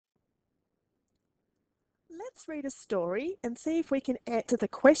Let's read a story and see if we can answer the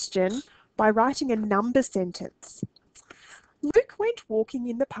question by writing a number sentence. Luke went walking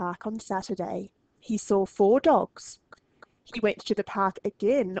in the park on Saturday. He saw 4 dogs. He went to the park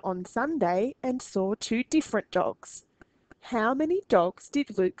again on Sunday and saw 2 different dogs. How many dogs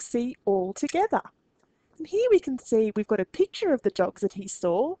did Luke see altogether? And here we can see we've got a picture of the dogs that he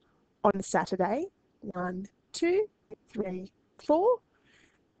saw on Saturday. 1, 2, 3, 4.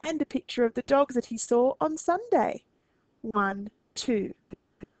 And a picture of the dogs that he saw on Sunday. 1, 2.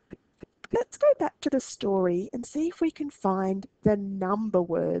 Let's go back to the story and see if we can find the number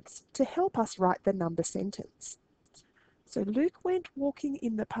words to help us write the number sentence. So Luke went walking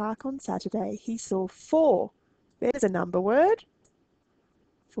in the park on Saturday. He saw 4. There's a number word.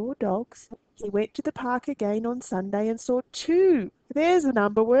 4 dogs. He went to the park again on Sunday and saw 2. There's a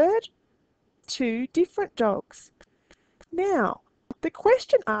number word. 2 different dogs. Now, the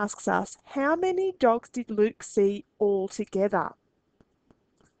question asks us, how many dogs did Luke see altogether?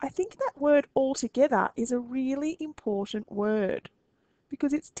 I think that word altogether is a really important word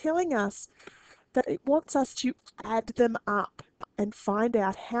because it's telling us that it wants us to add them up and find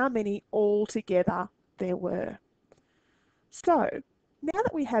out how many altogether there were. So, now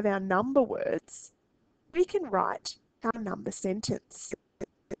that we have our number words, we can write our number sentence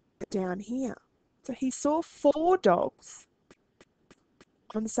down here. So he saw 4 dogs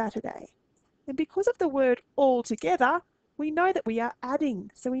on Saturday. And because of the word altogether, we know that we are adding,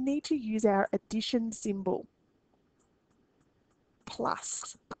 so we need to use our addition symbol,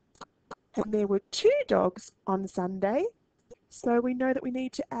 plus. And there were 2 dogs on Sunday, so we know that we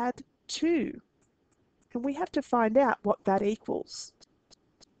need to add 2. And we have to find out what that equals.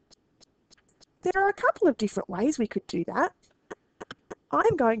 There are a couple of different ways we could do that.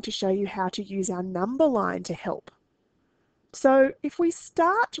 I'm going to show you how to use our number line to help. So if we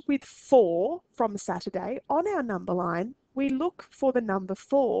start with 4 from Saturday on our number line, we look for the number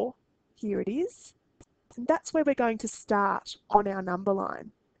 4. Here it is. And that's where we're going to start on our number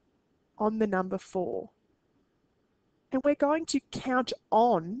line, on the number 4. And we're going to count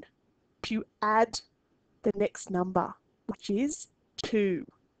on to add the next number, which is 2.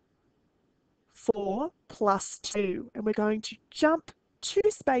 4 plus 2. And we're going to jump 2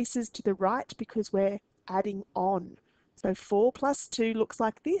 spaces to the right because we're adding on. So 4 plus 2 looks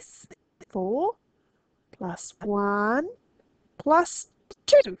like this. 4 plus 1 plus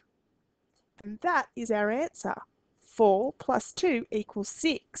 2. And that is our answer. 4 plus 2 equals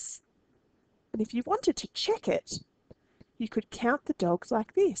 6. And if you wanted to check it, you could count the dogs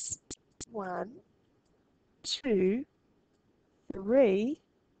like this. 1, 2, 3,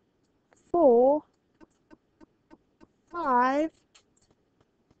 4, 5,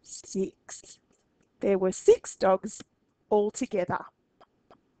 6. There were 6 dogs altogether.